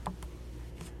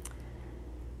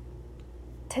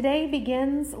Today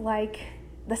begins like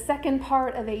the second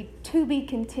part of a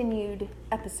to-be-continued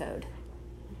episode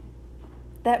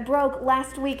that broke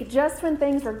last week just when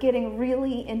things were getting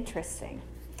really interesting.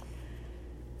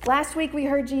 Last week we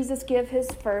heard Jesus give his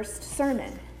first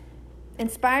sermon,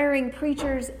 inspiring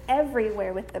preachers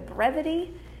everywhere with the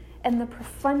brevity and the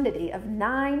profundity of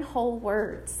 9 whole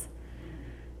words.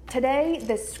 Today,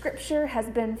 this scripture has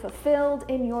been fulfilled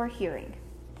in your hearing.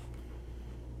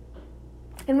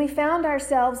 And we found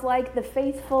ourselves like the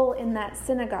faithful in that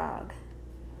synagogue,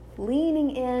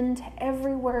 leaning into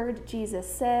every word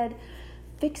Jesus said,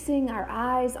 fixing our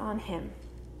eyes on him,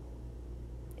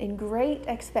 in great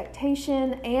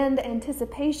expectation and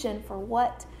anticipation for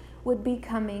what would be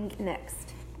coming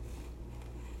next.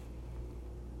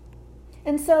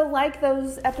 And so, like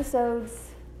those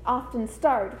episodes often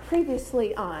start,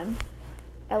 previously on,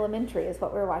 Elementary is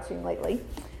what we're watching lately,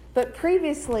 but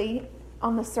previously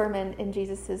on the sermon in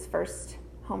Jesus' first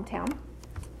hometown,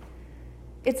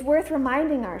 it's worth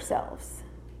reminding ourselves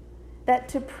that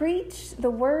to preach the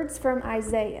words from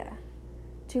Isaiah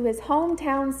to his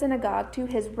hometown synagogue, to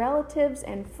his relatives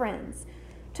and friends,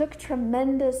 took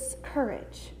tremendous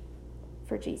courage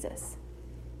for Jesus.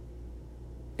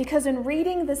 Because in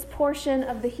reading this portion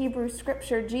of the Hebrew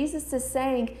scripture, Jesus is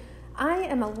saying, I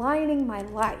am aligning my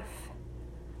life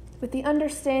with the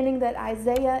understanding that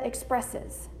Isaiah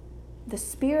expresses. The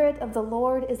Spirit of the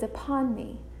Lord is upon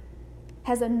me,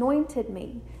 has anointed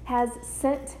me, has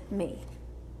sent me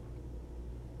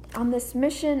on this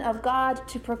mission of God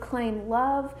to proclaim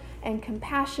love and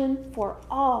compassion for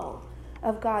all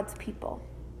of God's people,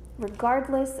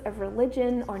 regardless of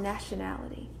religion or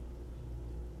nationality.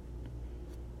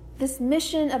 This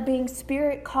mission of being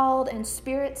Spirit-called and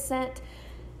Spirit-sent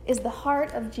is the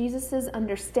heart of Jesus'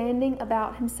 understanding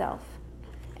about himself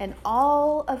and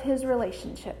all of his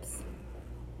relationships.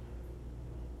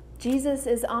 Jesus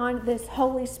is on this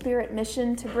Holy Spirit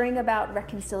mission to bring about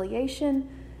reconciliation,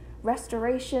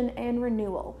 restoration, and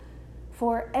renewal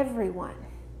for everyone.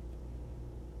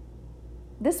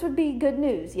 This would be good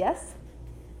news, yes?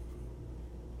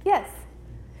 Yes,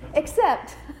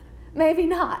 except maybe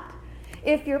not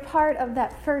if you're part of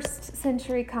that first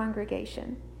century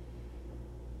congregation.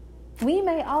 We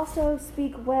may also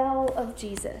speak well of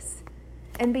Jesus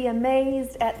and be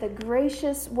amazed at the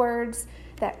gracious words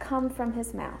that come from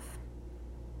his mouth.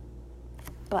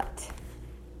 But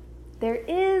there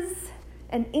is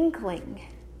an inkling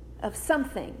of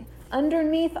something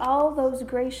underneath all those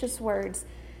gracious words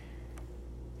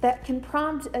that can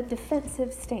prompt a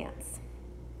defensive stance.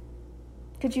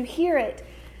 Could you hear it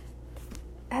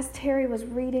as Terry was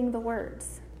reading the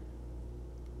words?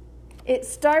 It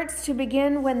starts to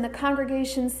begin when the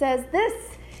congregation says,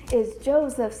 "This is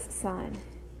Joseph's son."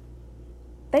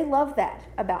 They love that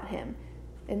about him.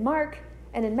 In Mark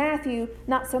and in Matthew,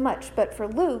 not so much, but for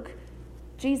Luke,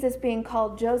 Jesus being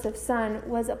called Joseph's son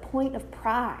was a point of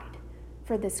pride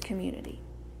for this community.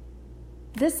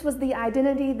 This was the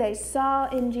identity they saw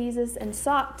in Jesus and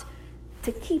sought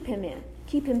to keep him in,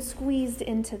 keep him squeezed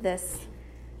into this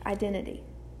identity.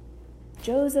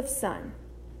 Joseph's son,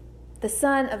 the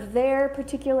son of their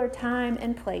particular time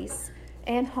and place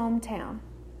and hometown.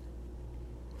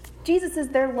 Jesus is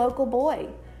their local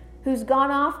boy who's gone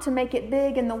off to make it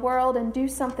big in the world and do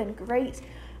something great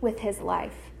with his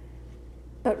life.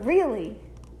 But really,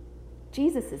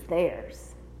 Jesus is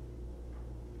theirs.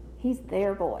 He's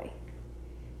their boy.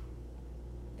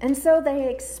 And so they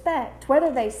expect,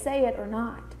 whether they say it or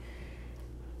not,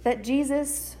 that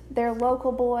Jesus, their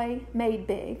local boy made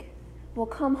big, will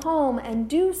come home and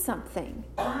do something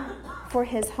for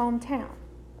his hometown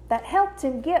that helped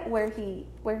him get where he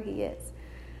is.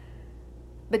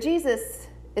 But Jesus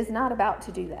is not about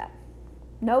to do that.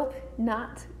 Nope,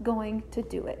 not going to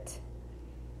do it.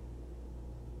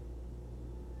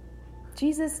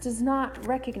 Jesus does not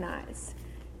recognize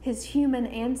his human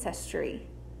ancestry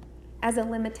as a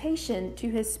limitation to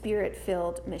his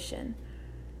Spirit-filled mission,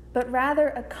 but rather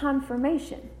a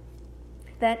confirmation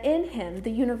that in him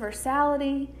the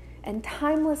universality and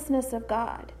timelessness of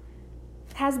God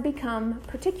has become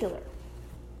particular,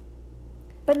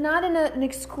 but not in an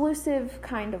exclusive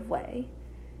kind of way,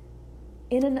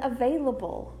 in an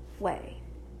available way.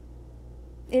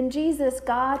 In Jesus,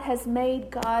 God has made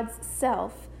God's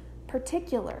self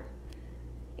particular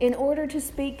in order to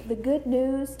speak the good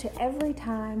news to every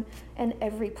time and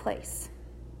every place.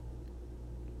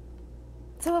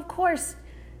 So, of course,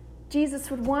 Jesus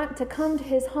would want to come to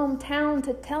his hometown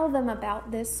to tell them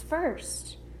about this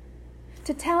first.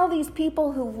 To tell these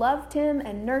people who loved him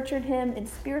and nurtured him in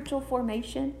spiritual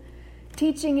formation,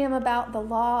 teaching him about the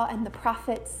law and the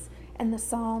prophets and the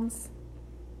Psalms.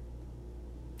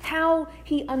 how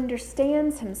he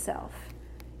understands himself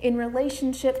in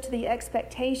relationship to the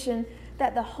expectation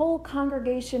that the whole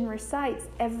congregation recites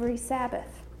every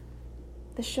Sabbath.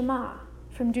 The Shema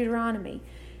from Deuteronomy.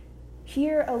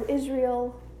 Hear, O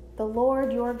Israel, the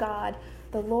Lord your God,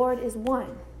 the Lord is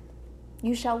one.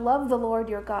 You shall love the Lord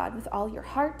your God with all your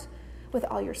heart, with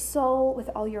all your soul, with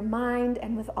all your mind,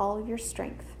 and with all of your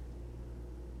strength.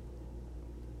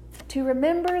 To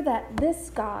remember that this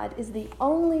God is the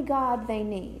only God they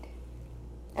need,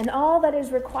 and all that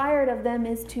is required of them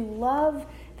is to love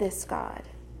this God.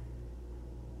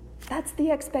 That's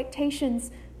the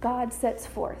expectations God sets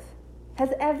forth,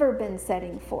 has ever been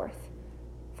setting forth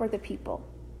for the people.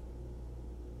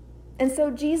 And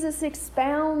so Jesus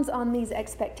expounds on these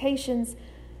expectations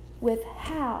with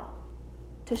how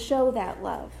to show that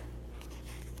love.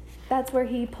 That's where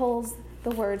he pulls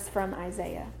the words from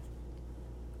Isaiah.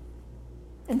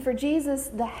 And for Jesus,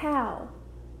 the how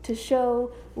to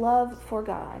show love for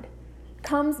God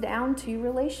comes down to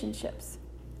relationships.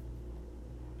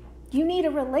 You need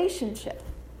a relationship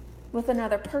with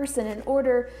another person in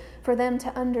order for them to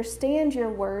understand your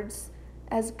words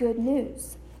as good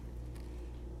news.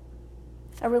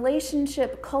 A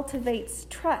relationship cultivates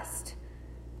trust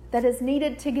that is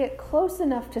needed to get close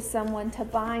enough to someone to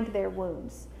bind their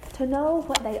wounds, to know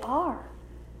what they are,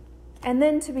 and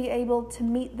then to be able to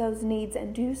meet those needs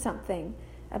and do something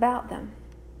about them.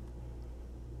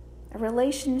 A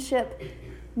relationship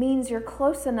means you're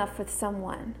close enough with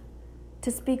someone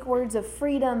to speak words of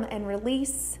freedom and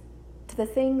release to the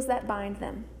things that bind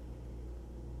them.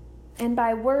 And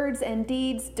by words and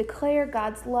deeds declare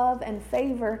God's love and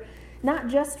favor, not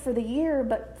just for the year,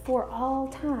 but for all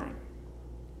time.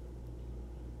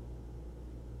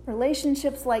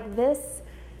 Relationships like this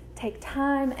take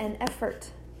time and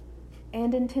effort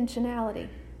and intentionality.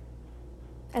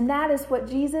 And that is what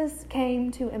Jesus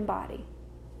came to embody.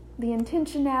 The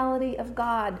intentionality of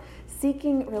God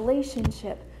seeking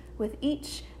relationship with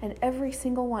each and every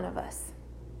single one of us.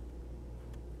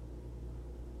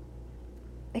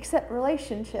 Except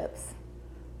relationships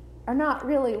are not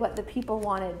really what the people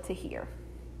wanted to hear.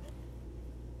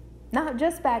 Not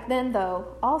just back then,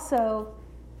 though, also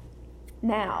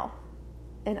now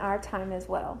in our time as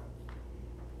well.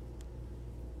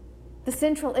 The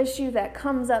central issue that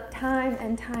comes up time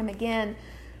and time again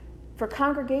for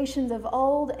congregations of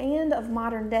old and of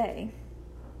modern day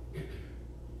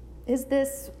is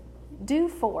this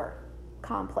do-for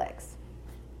complex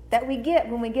that we get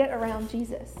when we get around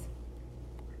Jesus.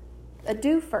 A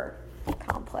do-for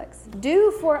complex.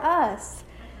 Do for us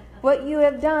what you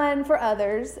have done for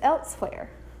others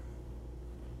elsewhere.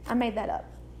 I made that up.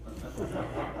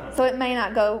 So it may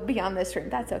not go beyond this room.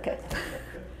 That's okay.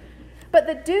 But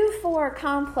the do-for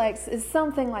complex is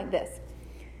something like this.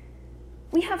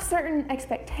 We have certain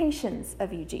expectations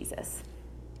of you, Jesus.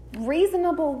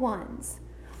 Reasonable ones.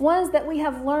 Ones that we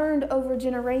have learned over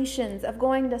generations of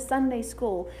going to Sunday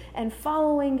school and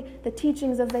following the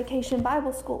teachings of Vacation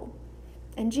Bible School.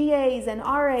 And GAs and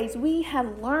RAs, we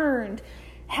have learned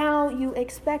how you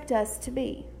expect us to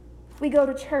be. We go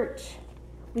to church.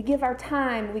 We give our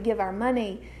time. We give our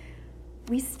money.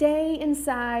 We stay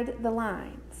inside the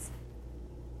lines.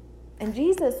 And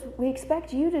Jesus, we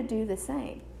expect you to do the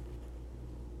same.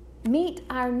 Meet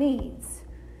our needs.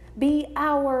 Be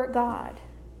our God.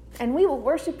 And we will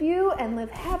worship you and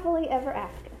live happily ever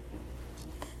after.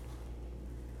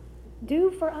 Do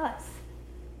for us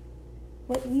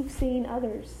what you've seen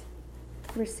others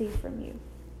receive from you.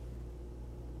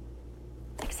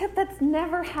 Except that's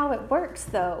never how it works,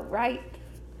 though, right?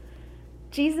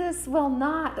 Jesus will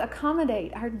not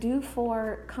accommodate our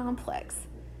do-for complex.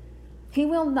 He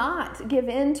will not give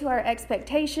in to our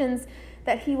expectations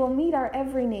that he will meet our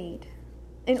every need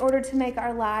in order to make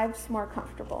our lives more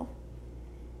comfortable.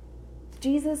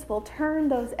 Jesus will turn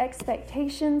those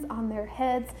expectations on their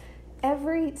heads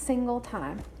every single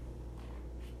time.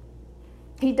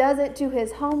 He does it to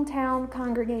his hometown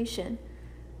congregation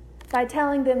by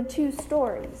telling them two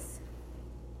stories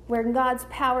where God's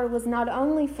power was not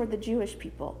only for the Jewish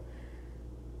people,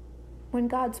 when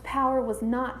God's power was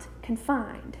not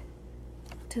confined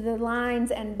to the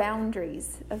lines and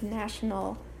boundaries of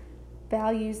national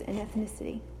values and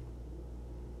ethnicity.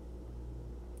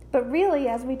 But really,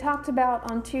 as we talked about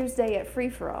on Tuesday at Free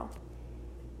For All,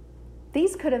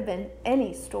 these could have been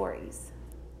any stories.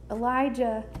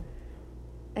 Elijah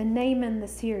and Naaman the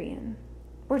Syrian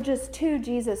were just two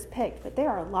Jesus picked, but there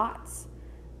are lots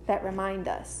that remind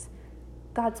us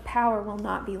God's power will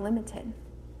not be limited.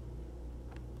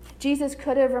 Jesus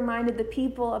could have reminded the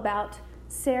people about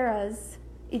Sarah's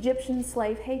Egyptian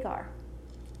slave Hagar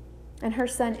and her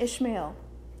son Ishmael,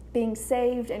 being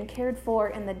saved and cared for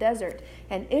in the desert,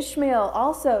 and Ishmael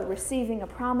also receiving a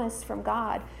promise from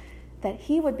God that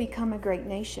he would become a great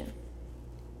nation.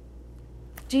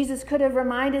 Jesus could have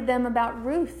reminded them about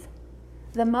Ruth,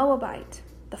 the Moabite,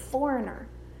 the foreigner,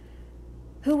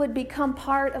 who would become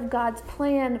part of God's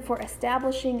plan for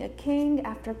establishing a king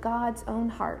after God's own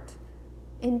heart,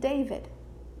 in David.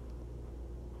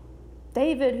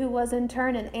 David, who was in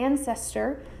turn an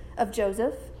ancestor of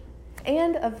Joseph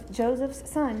and of Joseph's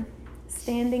son,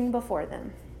 standing before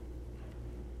them.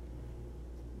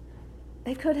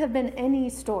 They could have been any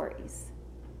stories,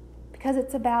 because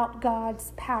it's about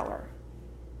God's power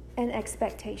and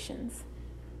expectations.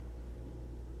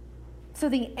 So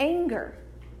the anger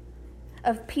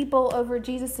of people over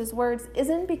Jesus' words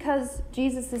isn't because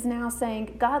Jesus is now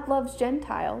saying God loves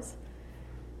Gentiles,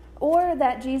 or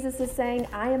that Jesus is saying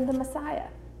I am the Messiah,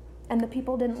 and the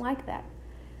people didn't like that.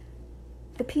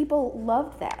 The people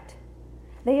loved that.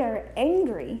 They are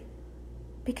angry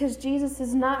because Jesus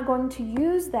is not going to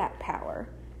use that power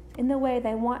in the way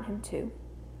they want him to.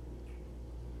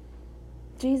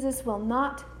 Jesus will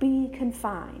not be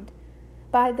confined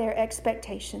by their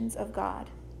expectations of God.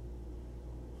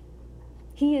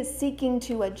 He is seeking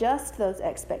to adjust those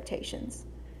expectations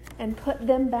and put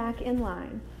them back in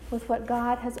line with what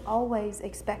God has always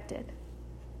expected.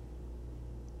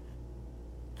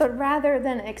 But rather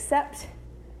than accept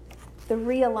the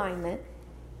realignment,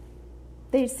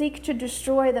 they seek to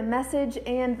destroy the message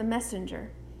and the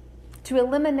messenger, to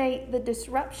eliminate the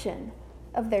disruption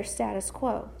of their status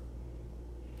quo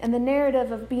and the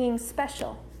narrative of being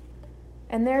special,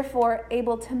 and therefore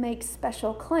able to make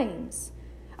special claims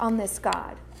on this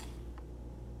God,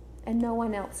 and no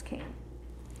one else can.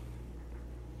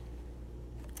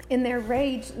 In their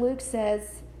rage, Luke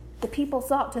says, the people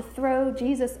sought to throw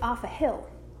Jesus off a hill,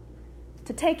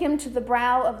 to take him to the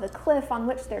brow of the cliff on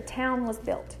which their town was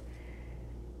built.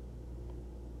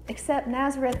 Except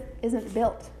Nazareth isn't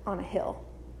built on a hill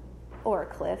or a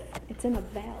cliff. It's in a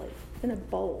valley. It's in a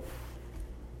bowl.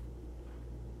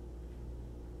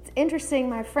 It's interesting,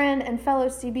 my friend and fellow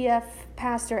CBF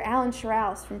pastor Alan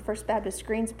Sherrouse from First Baptist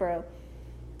Greensboro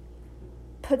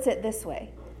puts it this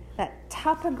way, that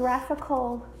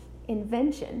topographical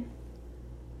invention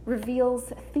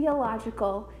reveals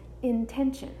theological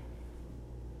intention.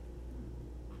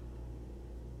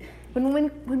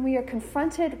 When we are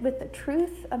confronted with the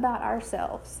truth about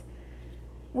ourselves,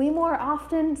 we more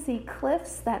often see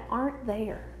cliffs that aren't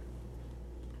there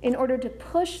in order to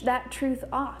push that truth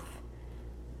off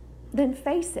than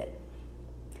face it.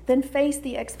 Then face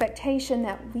the expectation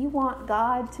that we want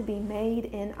God to be made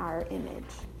in our image.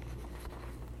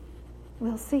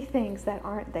 We'll see things that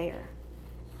aren't there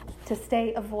to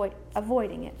stay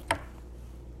avoiding it.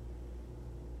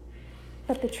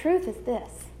 But the truth is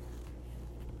this: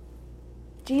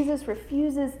 Jesus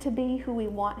refuses to be who we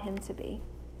want him to be.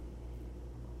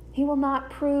 He will not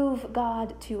prove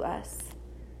God to us.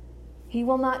 He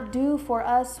will not do for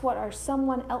us what are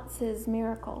someone else's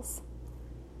miracles.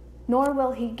 Nor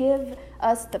will he give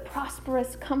us the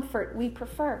prosperous comfort we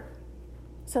prefer,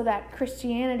 so that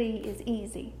Christianity is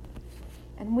easy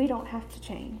and we don't have to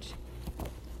change.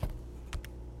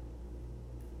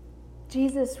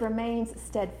 Jesus remains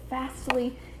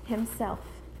steadfastly himself,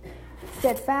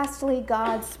 steadfastly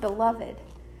God's beloved,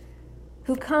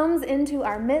 who comes into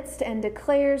our midst and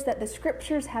declares that the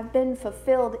scriptures have been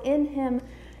fulfilled in him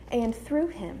and through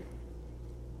him.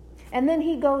 And then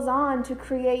he goes on to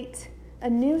create a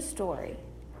new story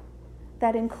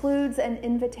that includes an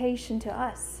invitation to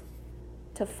us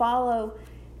to follow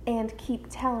and keep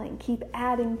telling, keep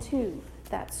adding to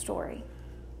that story.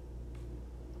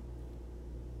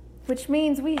 Which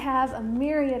means we have a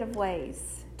myriad of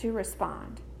ways to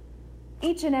respond,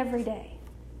 each and every day.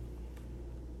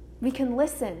 We can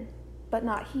listen, but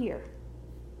not hear.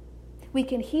 We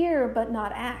can hear, but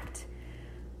not act.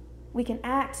 We can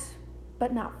act,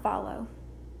 but not follow.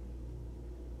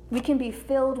 We can be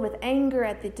filled with anger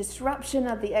at the disruption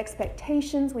of the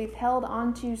expectations we've held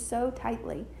onto so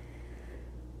tightly.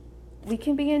 We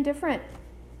can be indifferent.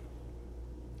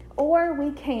 Or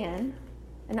we can,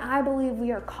 and I believe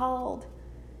we are called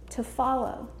to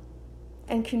follow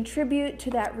and contribute to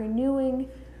that renewing,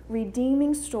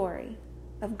 redeeming story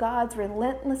of God's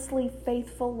relentlessly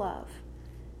faithful love,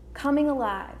 coming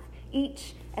alive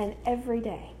each and every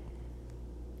day.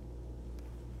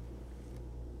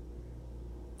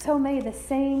 So may the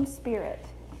same Spirit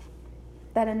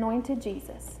that anointed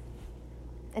Jesus,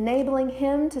 enabling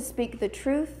him to speak the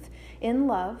truth in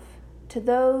love to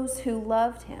those who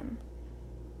loved him,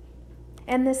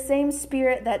 and the same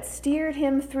Spirit that steered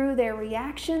him through their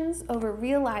reactions over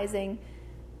realizing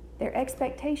Their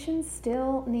expectations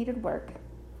still needed work.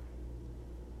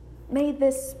 May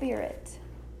this Spirit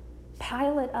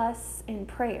pilot us in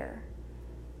prayer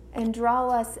and draw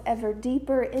us ever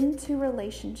deeper into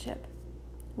relationship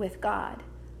with God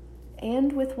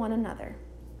and with one another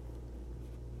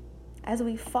as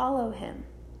we follow him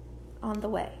on the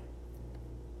way.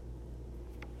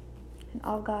 And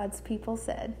all God's people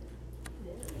said,